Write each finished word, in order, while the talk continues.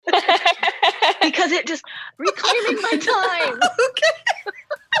because it just reclaiming my time. Okay.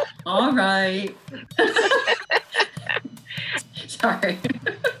 All right. Sorry.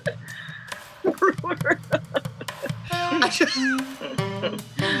 I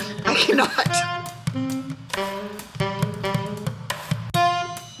cannot.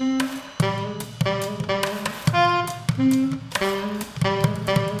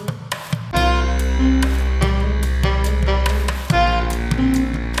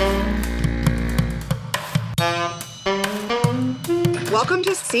 Welcome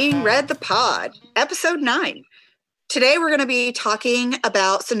to Seeing Red the Pod, episode 9. Today we're going to be talking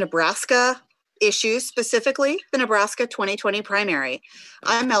about some Nebraska issues, specifically the Nebraska 2020 primary.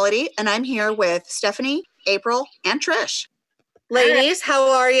 I'm Melody, and I'm here with Stephanie, April, and Trish. Ladies,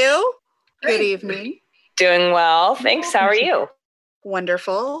 how are you? Great. Good evening. Doing well. Thanks. How are you?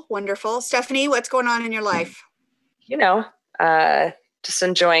 Wonderful, wonderful. Stephanie, what's going on in your life? You know, just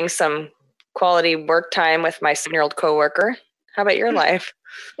enjoying some quality work time with my 7-year-old coworker. How about your life?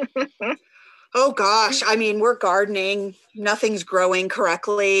 Oh gosh, I mean, we're gardening. Nothing's growing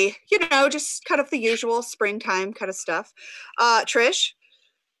correctly. You know, just kind of the usual springtime kind of stuff. Trish,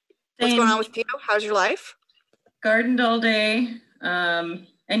 what's going on with you? How's your life? Gardened all day. And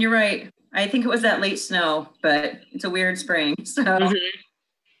you're right. I think it was that late snow, but it's a weird spring. So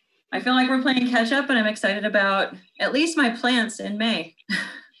I feel like we're playing catch up, and I'm excited about at least my plants in May.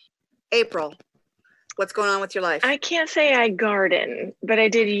 April, what's going on with your life? I can't say I garden, but I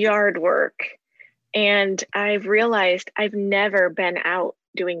did yard work. And I've realized I've never been out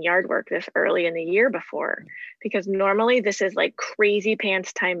doing yard work this early in the year before, because normally this is like crazy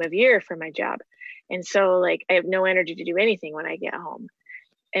pants time of year for my job. And so like I have no energy to do anything when I get home.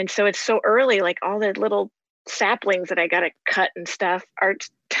 And so it's so early, like all the little saplings that I got to cut and stuff are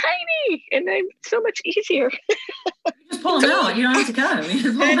tiny, and I'm so much easier. Just pull them out. You don't have to cut them. You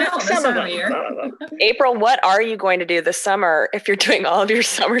just pull them out this time of year. April, what are you going to do this summer if you're doing all of your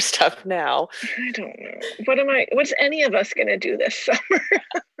summer stuff now? I don't know. What's any of us going to do this summer?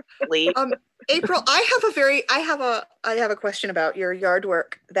 April, I have a question about your yard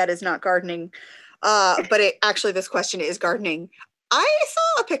work that is not gardening. But this question is gardening. I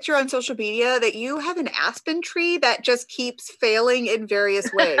saw a picture on social media that you have an aspen tree that just keeps failing in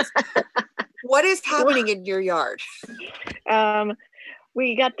various ways. What is happening in your yard?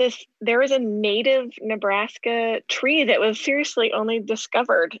 We got this, there is a native Nebraska tree that was seriously only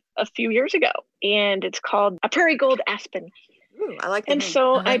discovered a few years ago, and it's called a prairie gold aspen. Ooh, I like that. And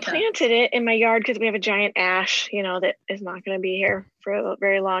so I planted it in my yard because we have a giant ash, that is not going to be here for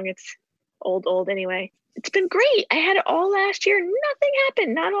very long. It's old anyway. It's been great. I had it all last year. Nothing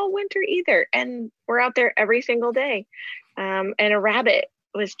happened, not all winter either. And we're out there every single day. And a rabbit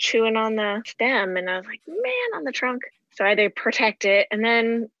was chewing on the stem, and I was like, man, on the trunk. So I had to protect it. And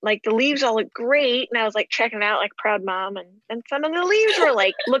then like the leaves all look great. And I was like checking it out like a proud mom. And some of the leaves were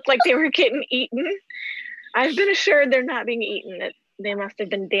looked like they were getting eaten. I've been assured they're not being eaten. That they must have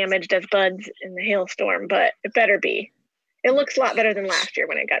been damaged as buds in the hailstorm, but it better be. It looks a lot better than last year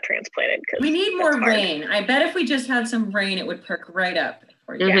when it got transplanted. We need more rain. I bet if we just had some rain, it would perk right up.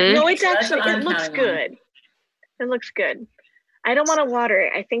 For you. Yeah. No, it's it looks good. It looks good. I don't want to water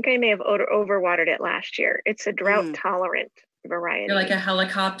it. I think I may have overwatered it last year. It's a drought tolerant variety. You're like a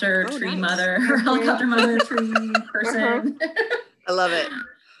helicopter tree mother, or helicopter mother tree person. I love it.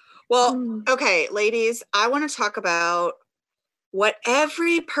 Well, okay, ladies, I want to talk about what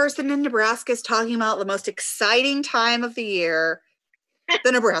every person in Nebraska is talking about, the most exciting time of the year,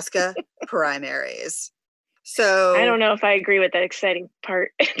 the Nebraska primaries. So I don't know if I agree with that exciting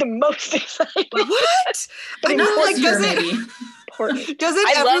part. The most exciting. What? I know, like, doesn't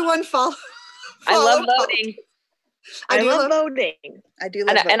everyone follow? I love voting. I love voting. I do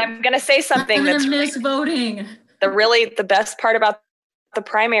love voting. And I'm going to say something that's miss voting. The best part about the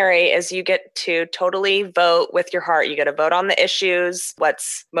primary is you get to totally vote with your heart. You get to vote on the issues,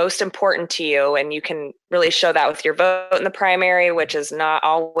 what's most important to you, and you can really show that with your vote in the primary, which is not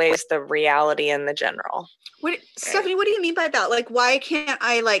always the reality in the general. Stephanie, what do you mean by that? Like, why can't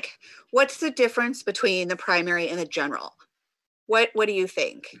I, what's the difference between the primary and the general? What do you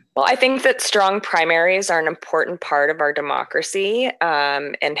think? Well, I think that strong primaries are an important part of our democracy,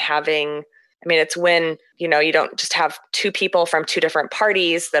 and having, it's when, you don't just have two people from two different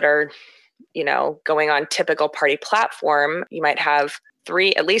parties that are, going on typical party platform. You might have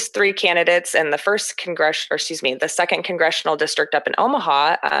at least three candidates in the second congressional district up in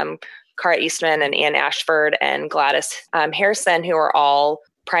Omaha, Cara Eastman and Ann Ashford and Gladys Harrison, who are all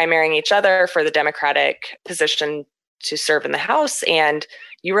primarying each other for the Democratic position to serve in the House, and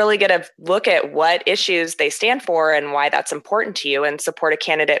you really get to look at what issues they stand for and why that's important to you, and support a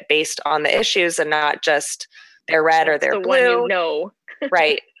candidate based on the issues and not just they're red or they're the blue. one you know.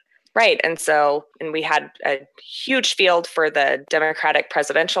 Right. And we had a huge field for the Democratic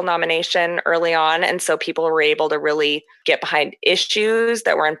presidential nomination early on. And so people were able to really get behind issues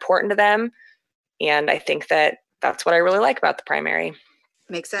that were important to them. And I think that that's what I really like about the primary.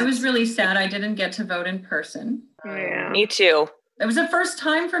 Makes sense. It was really sad I didn't get to vote in person. Yeah. Me too. It was the first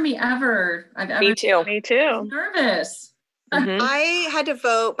time for me ever. Me too. Me too. Nervous. Mhm. I had to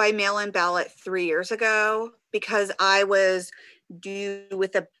vote by mail-in ballot 3 years ago because I was due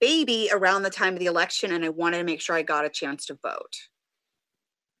with a baby around the time of the election and I wanted to make sure I got a chance to vote.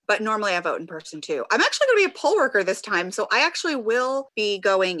 But normally I vote in person too. I'm actually going to be a poll worker this time, so I actually will be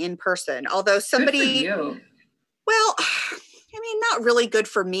going in person. Although somebody, Good for you. well, I mean, not really good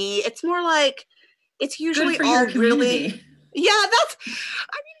for me. It's more like it's usually Good for all your really, community. yeah,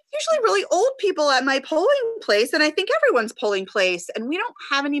 usually really old people at my polling place, and I think everyone's polling place, and we don't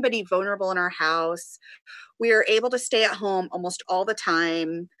have anybody vulnerable in our house. We are able to stay at home almost all the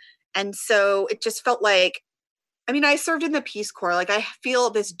time. And so it just felt like, I mean, I served in the Peace Corps. Like I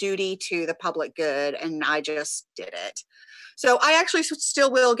feel this duty to the public good, and I just did it. So I actually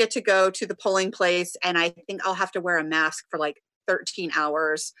still will get to go to the polling place, and I think I'll have to wear a mask for like 13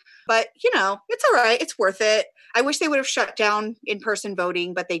 hours. But, it's all right. It's worth it. I wish they would have shut down in-person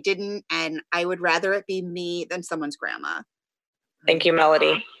voting, but they didn't. And I would rather it be me than someone's grandma. Thank you,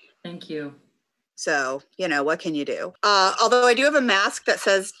 Melody. Thank you. So, what can you do? Although I do have a mask that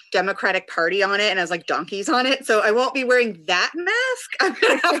says Democratic Party on it and has like donkeys on it. So I won't be wearing that mask. I'm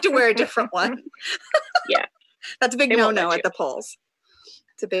going to have to wear a different one. Yeah. That's a big no-no at the polls.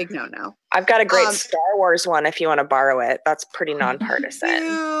 It's a big no-no. I've got a great Star Wars one if you want to borrow it. That's pretty nonpartisan.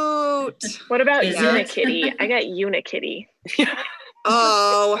 Cute. What about Is it? Unikitty? I got Unikitty.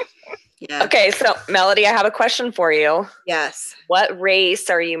 Oh, yeah. Okay, so Melody, I have a question for you. Yes. What race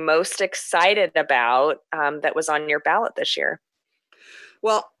are you most excited about that was on your ballot this year?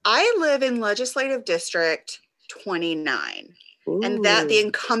 Well, I live in Legislative District 29. Ooh. And that the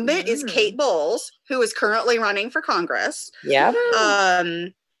incumbent is Kate Bowles, who is currently running for Congress. Yep.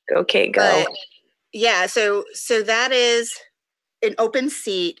 Go, Kate, go. But, yeah, so that is an open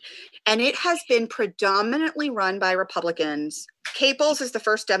seat, and it has been predominantly run by Republicans. Kate Bowles is the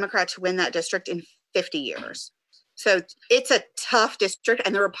first Democrat to win that district in 50 years. So it's a tough district,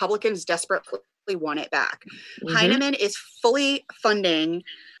 and the Republicans desperately want it back. Mm-hmm. Heineman is fully funding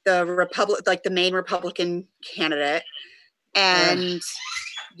the main Republican candidate. And,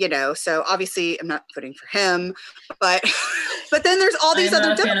 so obviously I'm not voting for him, but then there's all these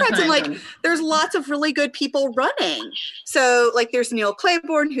other Democrats, and there's lots of really good people running. So there's Neil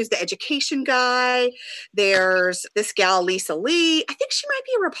Claiborne, who's the education guy. There's this gal, Lisa Lee. I think she might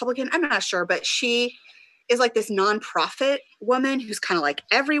be a Republican. I'm not sure, but she is this nonprofit woman who's kind of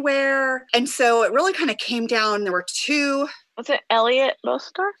everywhere. And so it really kind of came down. There were two. What's it? Elliot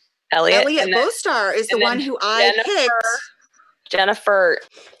Bostar? Elliot Bostar is the one who I picked. Jennifer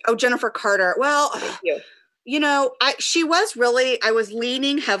Carter. Well, I was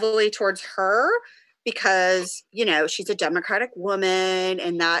leaning heavily towards her because, she's a Democratic woman,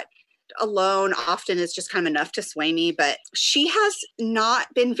 and that alone often is just kind of enough to sway me. But she has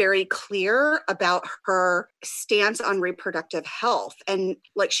not been very clear about her stance on reproductive health. And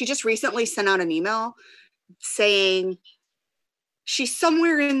she just recently sent out an email saying she's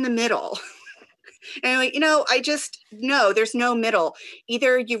somewhere in the middle. And there's no middle.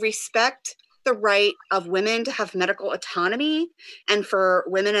 Either you respect the right of women to have medical autonomy and for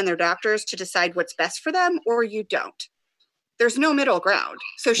women and their doctors to decide what's best for them, or you don't. There's no middle ground.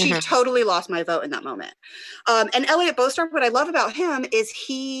 So she totally lost my vote in that moment. And Elliot Bostar, what I love about him is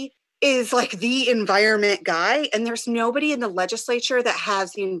he is the environment guy, and there's nobody in the legislature that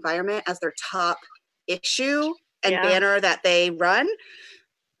has the environment as their top issue and banner that they run.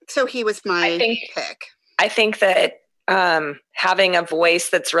 So he was my pick. I think that having a voice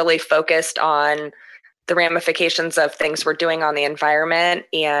that's really focused on the ramifications of things we're doing on the environment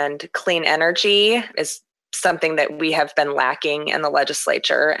and clean energy is something that we have been lacking in the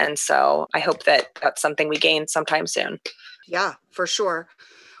legislature. And so I hope that that's something we gain sometime soon. Yeah, for sure.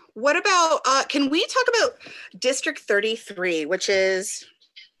 What about, can we talk about District 33, which is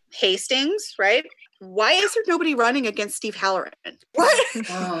Hastings, right? Why is there nobody running against Steve Halloran?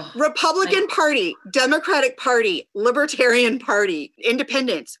 What? Republican Party, Democratic Party, Libertarian Party,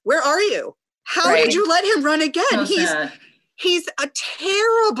 Independents. Where are you? How did you let him run again? So He's a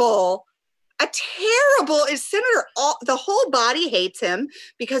terrible a terrible senator. The whole body hates him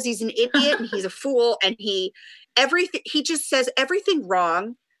because he's an idiot and he's a fool and he just says everything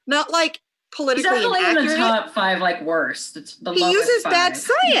wrong. Not like politically definitely inaccurate. In the top 5, like worst. It's the he uses 5. bad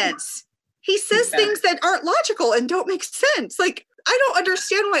science. He says things that aren't logical and don't make sense. Like, I don't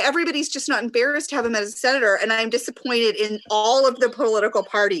understand why everybody's just not embarrassed to have him as a senator. And I'm disappointed in all of the political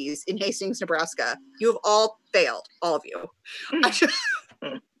parties in Hastings, Nebraska. You have all failed, all of you.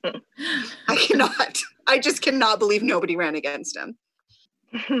 I just cannot believe nobody ran against him.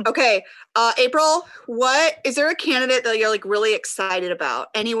 Okay. April, is there a candidate that you're like really excited about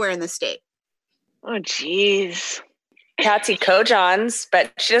anywhere in the state? Oh, geez. Patsy Kojans,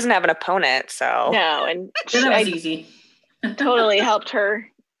 but she doesn't have an opponent, so. No, and that was easy. Totally helped her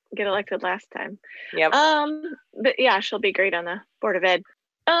get elected last time. Yep. But yeah, she'll be great on the Board of Ed.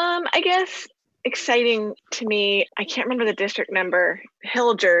 I guess exciting to me, I can't remember the district number,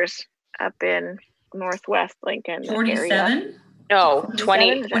 Hilgers up in Northwest Lincoln. 47? No,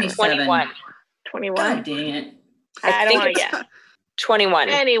 20, 27. 21. God dang it. I don't want to guess. 21.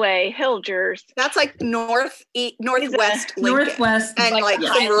 Anyway, Hilgers. That's like northwest Lincoln. Northwest. And like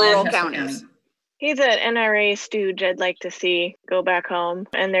some rural counties. He's an NRA stooge I'd like to see go back home.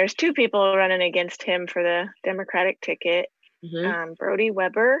 And there's 2 people running against him for the Democratic ticket. Mm-hmm. Brody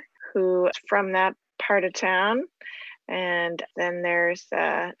Weber, who's from that part of town. And then there's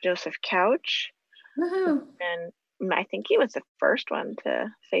Joseph Couch. Woohoo. And I think he was the first one to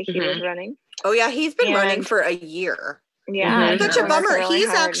say he was running. Oh, yeah. He's been running for a year. Yeah. Such a bummer. Really he's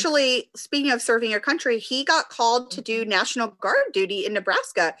actually, speaking of serving your country, he got called to do National Guard duty in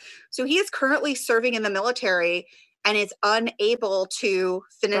Nebraska. So he is currently serving in the military and is unable to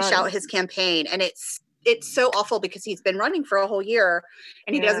finish out his campaign. And it's so awful because he's been running for a whole year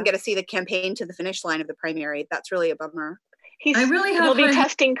and he doesn't get to see the campaign to the finish line of the primary. That's really a bummer. He'll be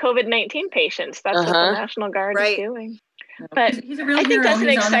testing COVID-19 patients. That's what the National Guard is doing. But he's a real I think hero. that's an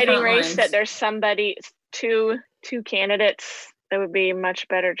He's on the exciting front race lines. that there's somebody, two candidates that would be a much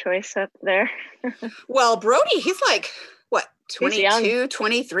better choice up there. Well, Brody, he's like, what, 22,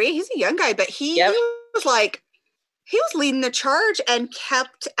 23? He's a young guy, but he was like, he was leading the charge and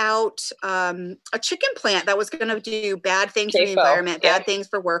kept out a chicken plant that was going to do bad things for the environment, bad things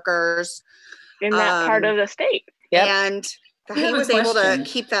for workers. In that part of the state. And he was able to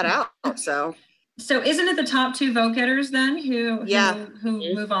keep that out, So isn't it the top 2 vote getters then who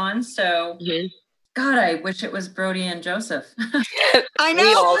move on? So God, I wish it was Brody and Joseph. I know.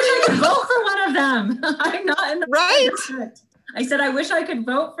 I could vote for one of them. I'm not in the district. I said I wish I could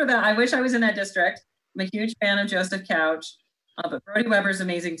vote for that. I wish I was in that district. I'm a huge fan of Joseph Couch, but Brody Weber's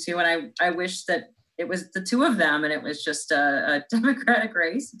amazing too. And I wish that it was the 2 of them and it was just a Democratic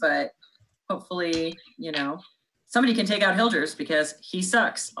race. But hopefully, somebody can take out Hilgers because he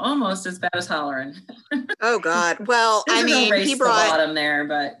sucks almost as bad as Holleran. Oh God. Well, I mean, he brought the bottom there,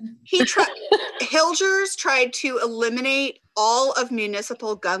 but Hilgers tried to eliminate all of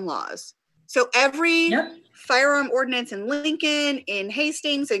municipal gun laws. So every firearm ordinance in Lincoln, in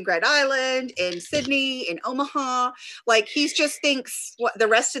Hastings, in Grand Island, in Sydney, in Omaha, like he just thinks what the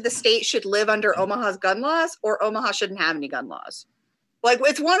rest of the state should live under Omaha's gun laws or Omaha shouldn't have any gun laws. Like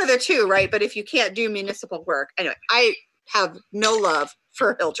it's one of the 2, right? But if you can't do municipal work, anyway, I have no love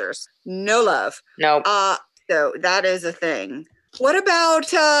for Hilgers. No love. No. So that is a thing. What about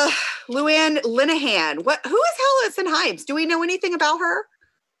Luann Linehan? Who is Allison Himes? Do we know anything about her?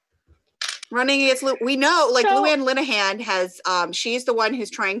 Running against we know, like Luann Linehan has. She's the one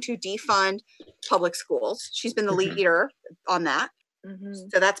who's trying to defund public schools. She's been the leader on that.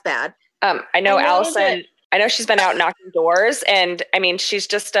 So that's bad. I know Allison. I know she's been out knocking doors and I mean, she's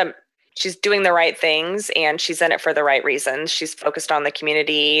just, she's doing the right things and she's in it for the right reasons. She's focused on the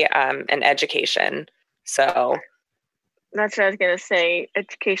community and education. So that's what I was going to say.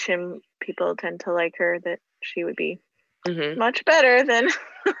 Education people tend to like her, that she would be much better than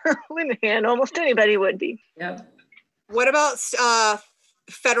Linehan. Almost anybody would be. Yep. What about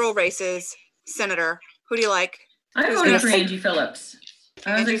federal races, Senator? Who do you like? I voted for Angie Phillips.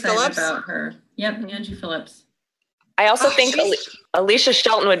 I was Angie excited Phillips? about her. Yep, Angie Phillips. I also think Alicia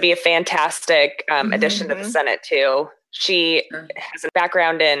Shelton would be a fantastic addition to the Senate too. She has a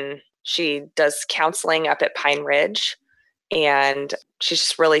background she does counseling up at Pine Ridge and she's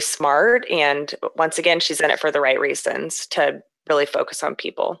just really smart. And once again, she's in it for the right reasons to really focus on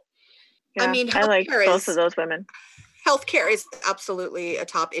people. Yeah, I mean, I like both of those women. Healthcare is absolutely a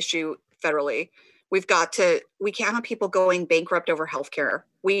top issue federally. We can't have people going bankrupt over healthcare.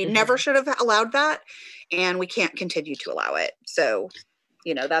 We never should have allowed that, and we can't continue to allow it. So,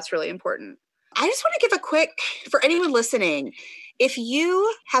 that's really important. I just want to give for anyone listening, If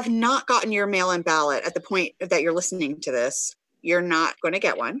you have not gotten your mail-in ballot at the point that you're listening to this, you're not going to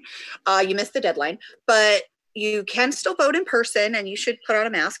get one. You missed the deadline, but you can still vote in person, and you should put on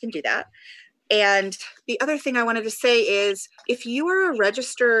a mask and do that. And the other thing I wanted to say is, if you are a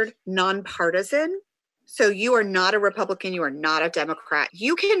registered nonpartisan, so you are not a Republican, you are not a Democrat,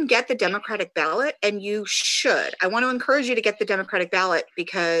 you can get the Democratic ballot, and you should. I want to encourage you to get the Democratic ballot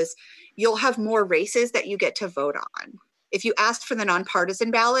because you'll have more races that you get to vote on. If you ask for the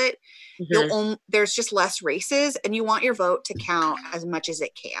nonpartisan ballot, there's just less races, and you want your vote to count as much as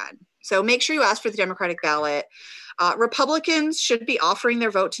it can. So make sure you ask for the Democratic ballot. Republicans should be offering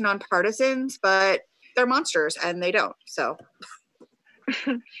their vote to nonpartisans, but they're monsters and they don't. So.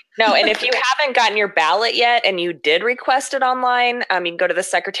 No, and if you haven't gotten your ballot yet and you did request it online, you can go to the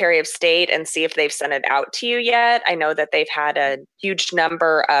Secretary of State and see if they've sent it out to you yet. I know that they've had a huge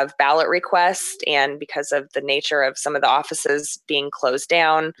number of ballot requests, and because of the nature of some of the offices being closed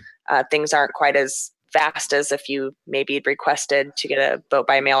down, things aren't quite as fast as if you maybe requested to get a vote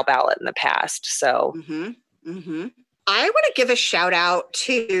by mail ballot in the past. So. I want to give a shout out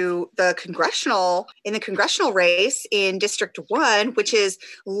to the congressional race in District 1, which is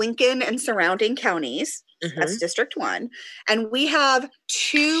Lincoln and surrounding counties. That's District 1. And we have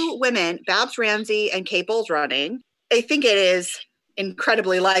 2 women, Babs Ramsey and Kate Bowles, running. I think it is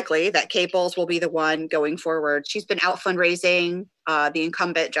incredibly likely that Kate Bowles will be the one going forward. She's been out fundraising the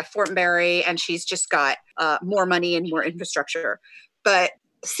incumbent, Jeff Fortenberry, and she's just got more money and more infrastructure. But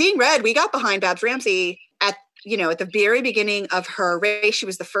seeing red, we got behind Babs Ramsey at the very beginning of her race. She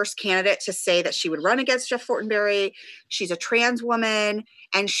was the first candidate to say that she would run against Jeff Fortenberry. She's a trans woman,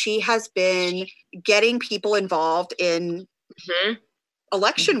 and she has been getting people involved in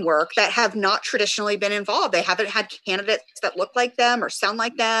election work that have not traditionally been involved. They haven't had candidates that look like them or sound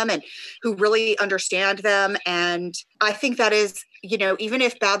like them and who really understand them. And I think that is, even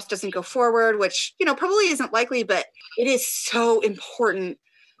if Babs doesn't go forward, which, probably isn't likely, but it is so important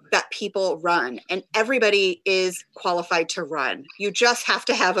that people run, and everybody is qualified to run. You just have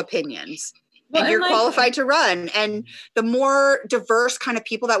to have opinions, and you're qualified to run. And the more diverse kind of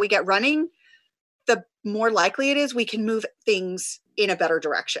people that we get running, the more likely it is we can move things in a better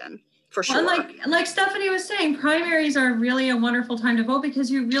direction, for sure. Well, like Stephanie was saying, primaries are really a wonderful time to vote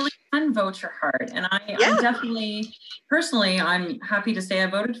because you really can vote your heart. And I'm definitely, personally, I'm happy to say I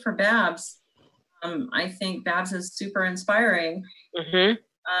voted for Babs. I think Babs is super inspiring.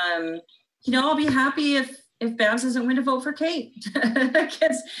 I'll be happy if Babs doesn't win to vote for Kate. And I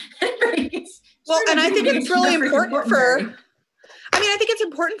think it's really important I think it's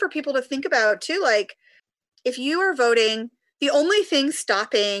important for people to think about too. Like, if you are voting, the only thing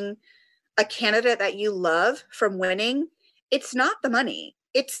stopping a candidate that you love from winning, it's not the money,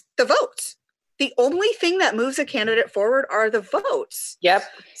 it's the votes. The only thing that moves a candidate forward are the votes. Yep.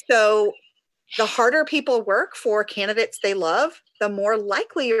 So the harder people work for candidates they love, the more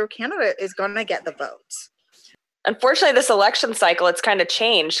likely your candidate is going to get the votes. Unfortunately, this election cycle, it's kind of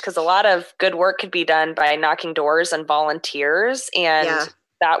changed because a lot of good work could be done by knocking doors and volunteers. And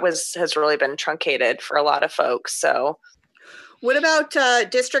that has really been truncated for a lot of folks. So what about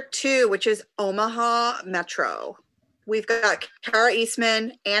District 2, which is Omaha Metro? We've got Kara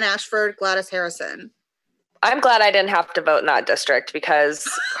Eastman, Ann Ashford, Gladys Harrison. I'm glad I didn't have to vote in that district because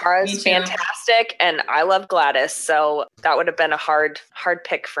Kara's fantastic and I love Gladys. So that would have been a hard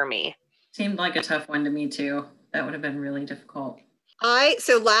pick for me. Seemed like a tough one to me too. That would have been really difficult.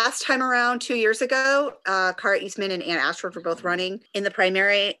 So last time around 2 years ago, Kara Eastman and Ann Ashford were both running in the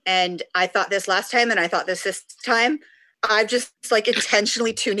primary. And I thought this last time and I thought this time. I'm just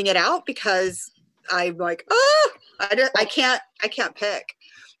intentionally tuning it out because I'm like, I can't pick.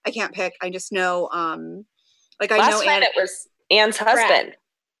 I can't pick. I just know, last time it was Ann's husband.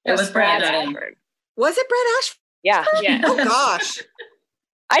 It was Brad Ashford. Was it Brad Ashford? Yeah. Oh gosh.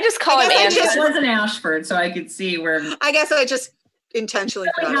 I just call him Ann. It wasn't Ashford, so I could see where. I guess I just intentionally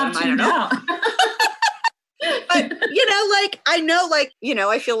forgot him. I don't know. But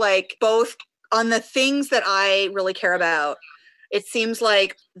I feel like both on the things that I really care about, it seems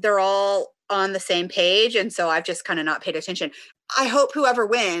like they're all on the same page. And so I've just kind of not paid attention. I hope whoever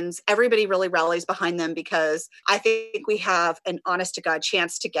wins, everybody really rallies behind them because I think we have an honest to God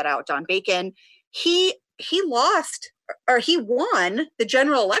chance to get out Don Bacon. He won the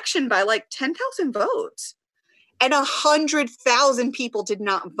general election by 10,000 votes, and 100,000 people did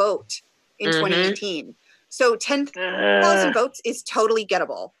not vote in 2018. So 10,000 votes is totally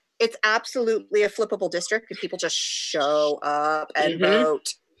gettable. It's absolutely a flippable district if people just show up and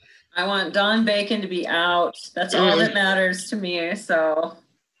vote. I want Don Bacon to be out. That's all that matters to me. So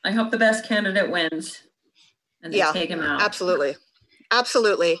I hope the best candidate wins and they take him out. Absolutely.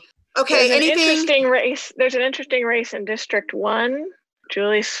 Absolutely. Okay. There's an Anything? interesting race. There's an interesting race in District 1.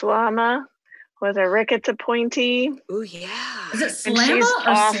 Julie Slama was a Ricketts appointee. Oh, yeah. Is it And Slamma she's or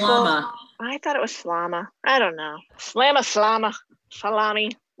awful. Slama? I thought it was Slama. I don't know. Slama,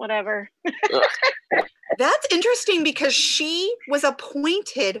 salami, whatever. That's interesting because she was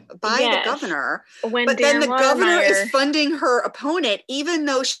appointed by Yes. the governor, When but Dan then the governor is Watermeyer- funding her opponent, even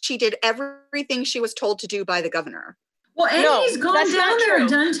though she did everything she was told to do by the governor. Well, and No, he's gone that's down not there and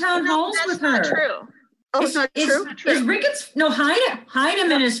true. done town halls That's with not her. true. Oh, it's not true? Is Ricketts? No,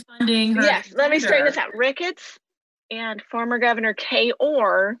 Heineman is funding her. Yes, let me straighten contender. this out. Ricketts and former Governor Kay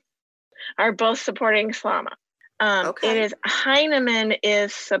Orr are both supporting Slama. Okay. It is Heineman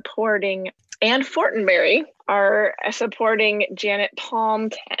is supporting, and Fortenberry are supporting Janet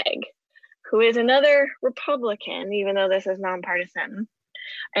Palmtag, who is another Republican, even though this is nonpartisan.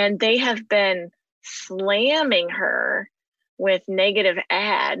 And they have been slamming her with negative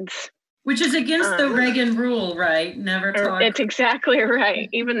ads. Which is against the Reagan rule, right? Never talk. It's exactly right.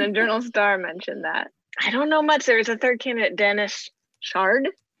 Even the Journal Star mentioned that. I don't know much. There's a third candidate, Dennis Shard,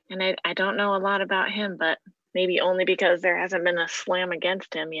 and I don't know a lot about him, but maybe only because there hasn't been a slam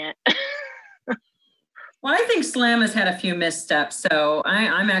against him yet. Well, I think Slam has had a few missteps, so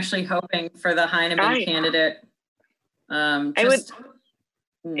I'm actually hoping for the Heineman candidate. It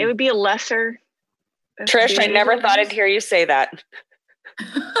would be a lesser. Trish, I never thought I'd hear you say that.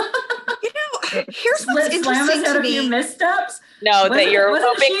 Here's what's interesting Slama's had to a few me. missteps? No, Wasn't- that you're wasn't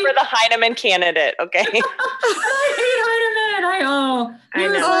hoping she- for the Heineman candidate, okay? I hate Heineman. He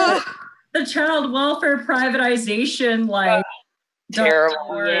was like the child welfare privatization, like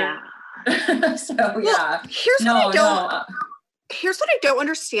terrible. Yeah. So Well, yeah. here's what I don't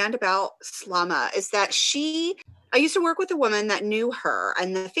understand about Slama is that I used to work with a woman that knew her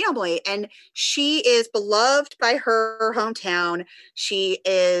and the family, and she is beloved by her hometown. She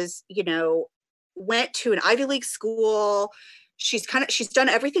is, went to an Ivy League school. She's done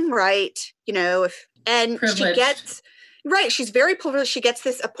everything right, and Privileged. she's very privileged. She gets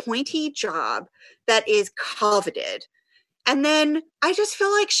this appointee job that is coveted. And then I just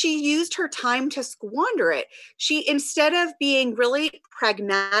feel like she used her time to squander it. She, instead of being really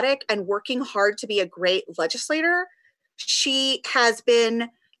pragmatic and working hard to be a great legislator, it's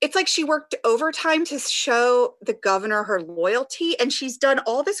like she worked overtime to show the governor her loyalty. And she's done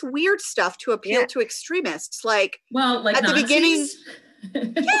all this weird stuff to appeal to extremists. Like at Nazis? the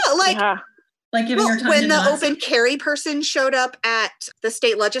beginning. Like giving her time when to the Nazis? open carry person showed up at the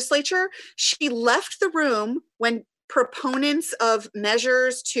state legislature, she left the room when proponents of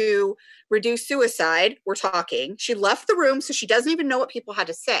measures to reduce suicide were talking. She left the room, so she doesn't even know what people had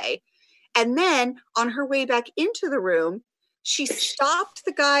to say. And then on her way back into the room, she stopped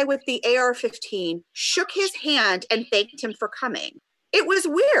the guy with the AR-15, shook his hand, and thanked him for coming. It was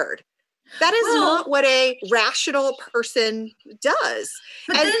weird. That is not what a rational person does.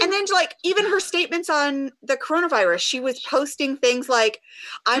 And then like even her statements on the coronavirus, she was posting things like,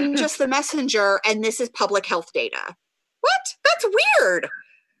 I'm just the messenger and this is public health data. What? That's weird.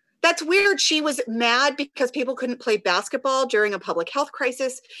 That's weird. She was mad because people couldn't play basketball during a public health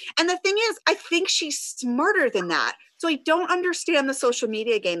crisis. And the thing is, I think she's smarter than that. So I don't understand the social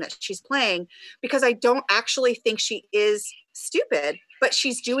media game that she's playing because I don't actually think she is stupid, but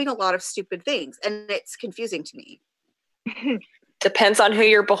she's doing a lot of stupid things and it's confusing to me. Depends on who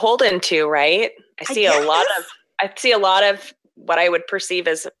you're beholden to, right? I see a lot of what I would perceive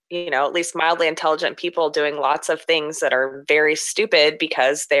as, at least mildly intelligent people doing lots of things that are very stupid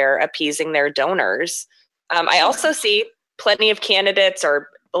because they're appeasing their donors. I also see plenty of candidates or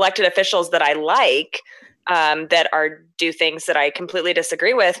elected officials that I like that do things that I completely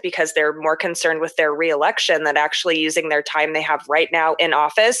disagree with because they're more concerned with their reelection than actually using their time they have right now in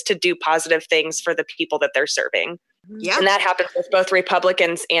office to do positive things for the people that they're serving. Yeah. And that happens with both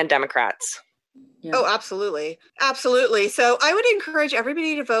Republicans and Democrats. Yeah. Oh, absolutely. Absolutely. So I would encourage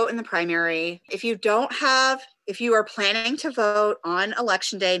everybody to vote in the primary. If you are planning to vote on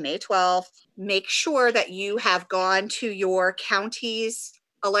Election Day, May 12th, make sure that you have gone to your county's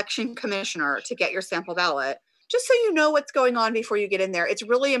election commissioner to get your sample ballot, just so you know what's going on before you get in there. It's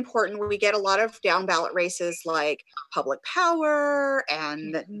really important. We get a lot of down ballot races like public power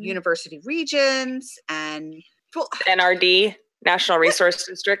and university regions and NRD, National Resource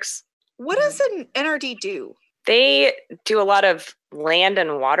Districts. What does an NRD do? They do a lot of land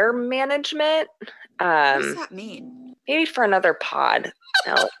and water management. What does that mean? Maybe for another pod.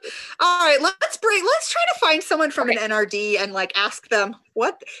 No. All right, let's try to find someone from an NRD and ask them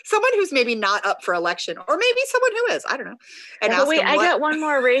someone who's maybe not up for election, or maybe someone who is, I don't know. And I got one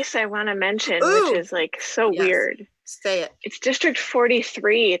more race I want to mention, which is so weird. Say it. It's District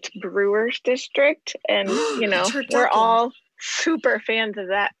 43. It's Brewer's district, and we're all super fans of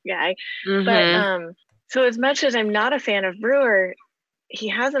that guy. Mhm. But so as much as I'm not a fan of Brewer, he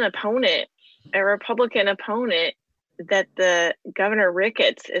has an opponent, a Republican opponent that the Governor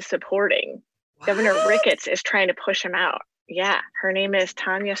Ricketts is supporting. What? Governor Ricketts is trying to push him out. Yeah, her name is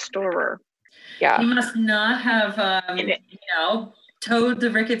Tanya Storer. Yeah. He must not have, towed the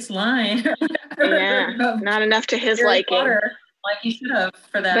Ricketts line. Yeah, not enough to his liking. Like he should have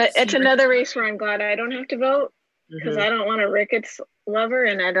for that. But it's another race where I'm glad I don't have to vote because I don't want a Ricketts lover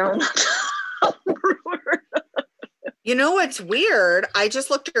and I don't want a Brewer. You know what's weird? I just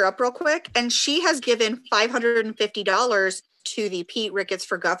looked her up real quick, and she has given $550 to the Pete Ricketts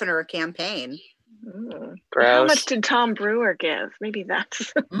for Governor campaign. Gross. How much did Tom Brewer give? Maybe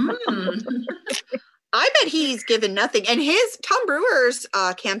that's. I bet he's given nothing. And Tom Brewer's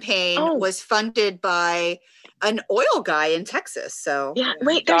campaign was funded by an oil guy in Texas. So yeah,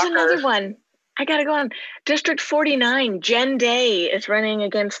 wait, there's another one. I gotta go on. District 49, Jen Day is running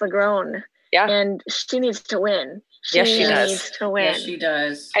against LaGrone. Yeah. And she needs to win. Yes, she does. Needs to win. Yes, she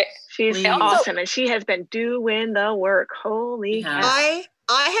does. She's awesome, and she has been doing the work. Holy cow.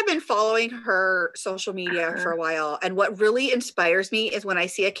 I have been following her social media for a while, and what really inspires me is when I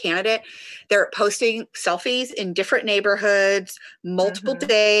see a candidate, they're posting selfies in different neighborhoods, multiple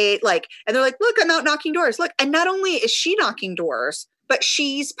days, and they're like, look, I'm out knocking doors. Look, and not only is she knocking doors, but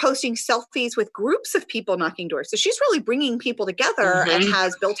she's posting selfies with groups of people knocking doors. So she's really bringing people together and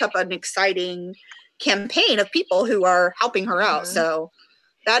has built up an exciting campaign of people who are helping her out. So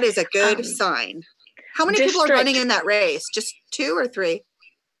that is a good sign. How many people are running in that race? Just 2 or 3?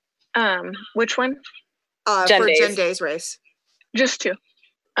 Which one? Jen Day's race. Just 2.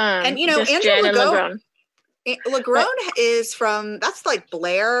 And Andrew LaGrone is from, that's like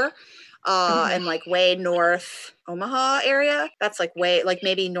Blair, and like way north Omaha area. That's like way, like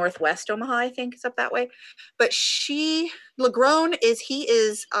maybe northwest Omaha, I think is up that way. But LaGrone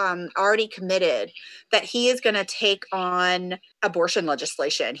is already committed that he is going to take on abortion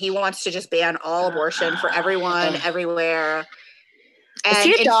legislation. He wants to just ban all abortion for everyone, everywhere. And is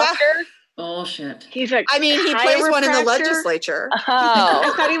he a doctor? Bullshit. He's he plays one in the legislature. Oh.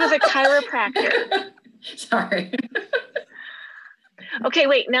 I thought he was a chiropractor. Sorry. Okay,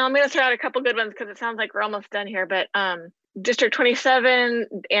 wait. Now I'm going to throw out a couple good ones because it sounds like we're almost done here. But District 27,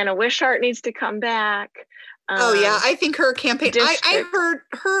 Anna Wishart needs to come back. I think her campaign. I heard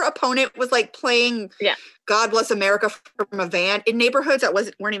her opponent was like playing "God Bless America" from a van in neighborhoods that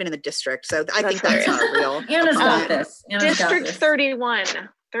weren't even in the district. So I think that's not real. Anna's got this. District 31.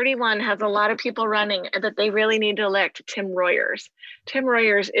 31 has a lot of people running that they really need to elect Tim Royers. Tim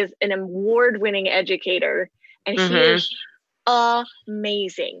Royers is an award-winning educator, and he is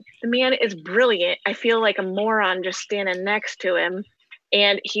amazing. The man is brilliant. I feel like a moron just standing next to him,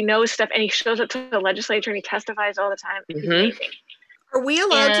 and he knows stuff, and he shows up to the legislature and he testifies all the time. He's amazing. Are we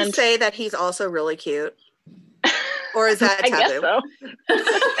allowed to say that he's also really cute? Or is that taboo? I guess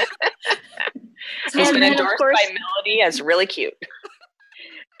so. He's been endorsed by Melody as really cute.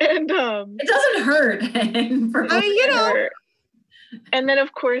 And it doesn't hurt. And then,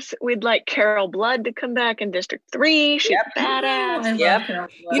 of course, we'd like Carol Blood to come back in District 3. She's badass.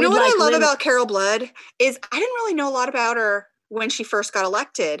 You know what I love about Carol Blood is I didn't really know a lot about her when she first got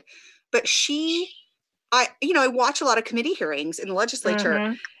elected, but I watch a lot of committee hearings in the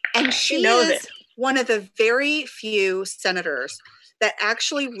legislature, and she is one of the very few senators that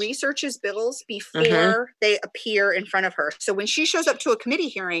actually researches bills before they appear in front of her. So when she shows up to a committee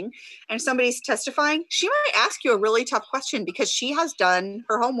hearing and somebody's testifying, she might ask you a really tough question because she has done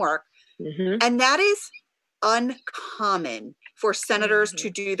her homework. And that is uncommon for senators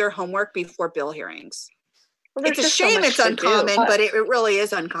to do their homework before bill hearings. Well, it's a shame it's uncommon, but it really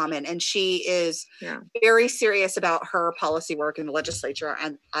is uncommon. And she is very serious about her policy work in the legislature,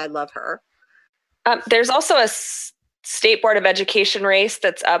 and I love her. There's also a State Board of Education race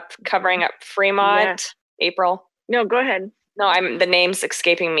that's up covering up Fremont, April. No, go ahead. No, the name's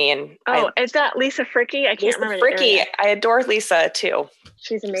escaping me. And is that Lisa Fricke? I can't remember. Fricke. I adore Lisa too.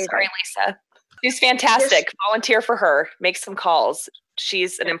 She's amazing. Sorry, Lisa. She's fantastic. Volunteer for her. Make some calls.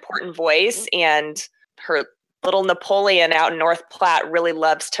 She's an important voice, and her little Napoleon out in North Platte really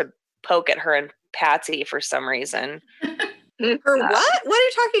loves to poke at her and Patsy for some reason. Her what? What are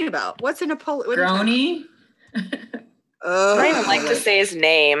you talking about? What's a Napoleon? Grony? I don't even like to say his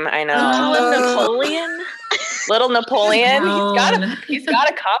name. I know. Napoleon? Little Napoleon. He's got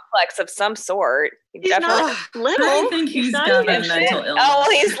a complex of some sort. He's not little. I think he's not got even a mental shit. illness. Oh,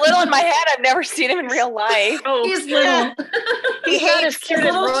 well, he's little in my head. I've never seen him in real life. Oh, He's little. he's not as cute as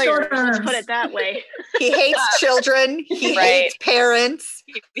little Royer. short Let's arms. put it that way. He hates children. He hates parents.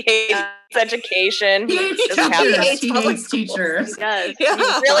 He hates education. He hates doesn't have teachers. that. He hates teachers. He does. Yeah.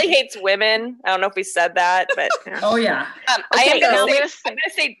 He really hates women. I don't know if we said that, but Oh yeah. I am Okay, going now to I'm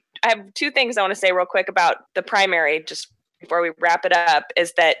say, gonna I have two things I want to say real quick about the primary, just before we wrap it up,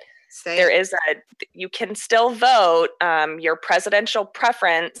 is that you can still vote your presidential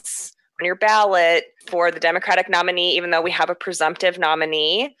preference on your ballot for the Democratic nominee, even though we have a presumptive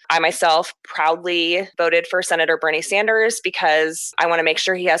nominee. I myself proudly voted for Senator Bernie Sanders because I want to make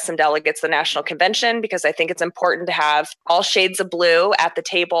sure he has some delegates to the National Convention, because I think it's important to have all shades of blue at the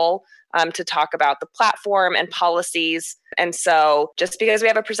table to talk about the platform and policies. And so just because we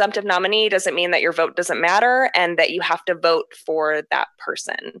have a presumptive nominee doesn't mean that your vote doesn't matter and that you have to vote for that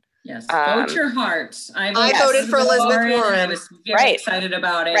person. Yes, vote your heart. I voted for Elizabeth Warren. I was very excited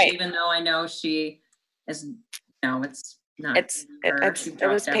about it, even though I know she is. No, it's not. It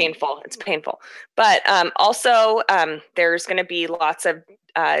was painful. It's painful, but also there's going to be lots of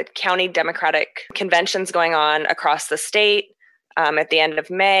county Democratic conventions going on across the state at the end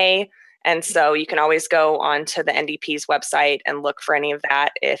of May. And so you can always go onto the NDP's website and look for any of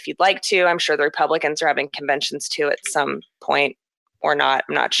that if you'd like to. I'm sure the Republicans are having conventions too at some point or not.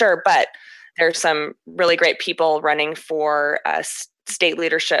 I'm not sure, but there's some really great people running for state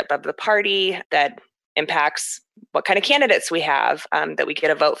leadership of the party that impacts what kind of candidates we have that we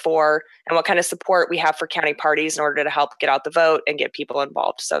get a vote for, and what kind of support we have for county parties in order to help get out the vote and get people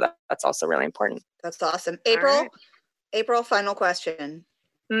involved. So that's also really important. That's awesome. April, All right. April, final question.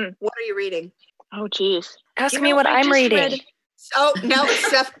 What are you reading? Oh, geez. Ask me what I'm reading. Oh, no,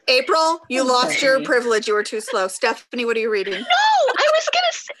 April, you lost your privilege. You were too slow. Stephanie, what are you reading? No, I was going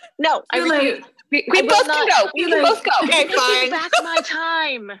to say. No, We both can go. We can both go. Okay, taking fine. back my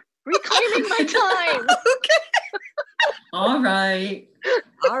time. Reclaiming my time. Okay. All right.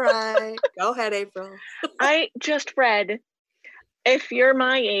 All right. Go ahead, April. I just read, if you're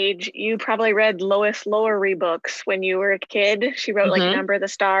my age, you probably read Lois Lowery books when you were a kid. She wrote like Number the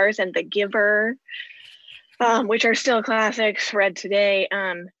Stars and The Giver, which are still classics read today.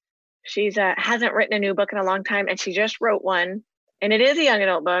 She's hasn't written a new book in a long time, and she just wrote one, and it is a young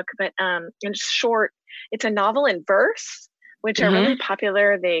adult book, but it's short. It's a novel in verse, which are really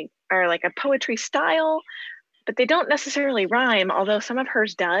popular. They are like a poetry style, but they don't necessarily rhyme, although some of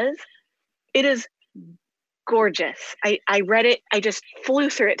hers does. It is gorgeous. I read it. I just flew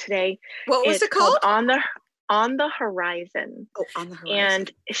through it today. What was it called? On the Horizon. Oh, On the Horizon.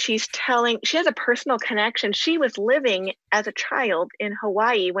 And she has a personal connection. She was living as a child in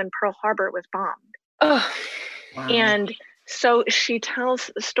Hawaii when Pearl Harbor was bombed. Oh, Wow. And so she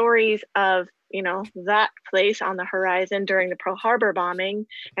tells stories of, that place on the horizon during the Pearl Harbor bombing,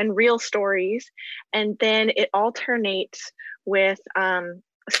 and real stories. And then it alternates with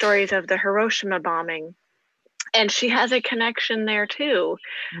stories of the Hiroshima bombing. And she has a connection there too.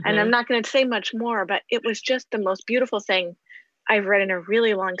 And I'm not going to say much more, but it was just the most beautiful thing I've read in a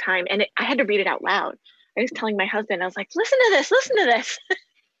really long time. And I had to read it out loud. I was telling my husband, I was like, listen to this.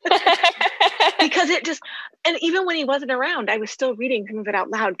 Because and even when he wasn't around, I was still reading some of it out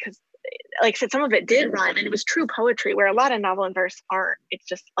loud because, like I said, some of it did rhyme, and it was true poetry, where a lot of novel and verse aren't. It's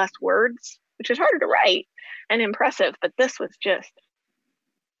just less words, which is harder to write and impressive. But this was just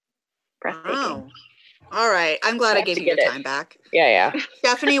breathtaking. Wow. All right. I'm glad I gave you your time back. Yeah.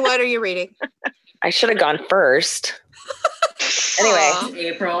 Stephanie, what are you reading? I should have gone first. Anyway,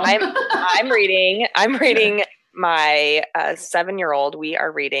 April. I'm reading my 7-year-old. We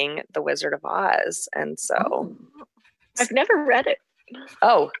are reading The Wizard of Oz. And so I've never read it.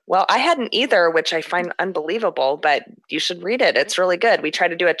 Oh, well, I hadn't either, which I find unbelievable, but you should read it. It's really good. We try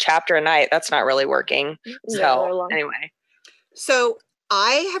to do a chapter a night. That's not really working. So anyway. So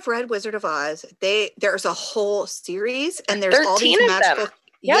I have read Wizard of Oz. There's a whole series, and there's all these magical.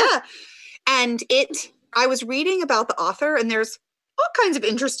 Yeah. And I was reading about the author, and there's all kinds of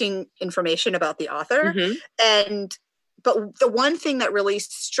interesting information about the author. But the one thing that really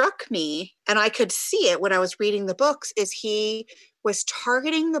struck me, and I could see it when I was reading the books, is he was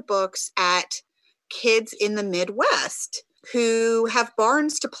targeting the books at kids in the Midwest who have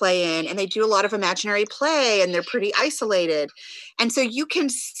barns to play in, and they do a lot of imaginary play, and they're pretty isolated. And so you can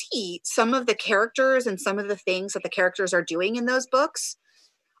see some of the characters and some of the things that the characters are doing in those books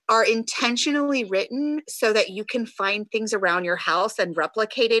are intentionally written so that you can find things around your house and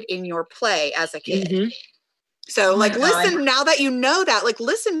replicate it in your play as a kid. So listen, now that you know that,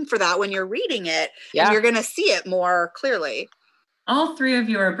 listen for that when you're reading it, and you're going to see it more clearly. All three of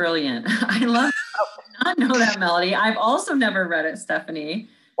you are brilliant. I love not know that, Melody. I've also never read it, Stephanie.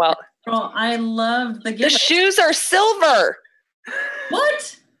 Well, I loved the gift. The shoes are silver.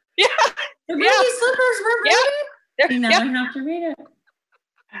 What? Yeah. The ruby slippers were red? Now I have to read it.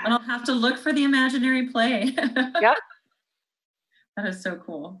 And I'll have to look for the imaginary play. Yeah. That is so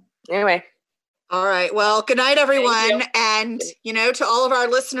cool. Anyway. All right. Well, good night, everyone. And, to all of our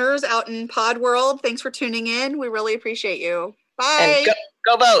listeners out in Pod World, thanks for tuning in. We really appreciate you. Bye. And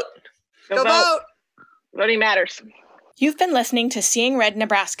go vote. Go vote. Voting matters. You've been listening to Seeing Red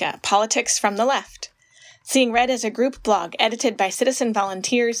Nebraska, Politics from the Left. Seeing Red is a group blog edited by citizen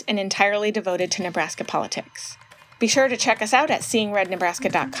volunteers and entirely devoted to Nebraska politics. Be sure to check us out at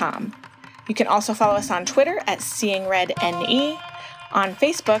seeingrednebraska.com. You can also follow us on Twitter at SeeingRedNE, on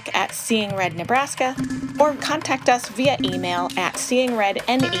Facebook at Seeing Red Nebraska, or contact us via email at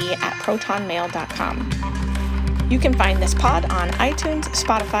seeingredne@protonmail.com. You can find this pod on iTunes,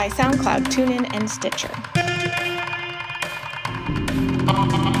 Spotify, SoundCloud, TuneIn, and Stitcher.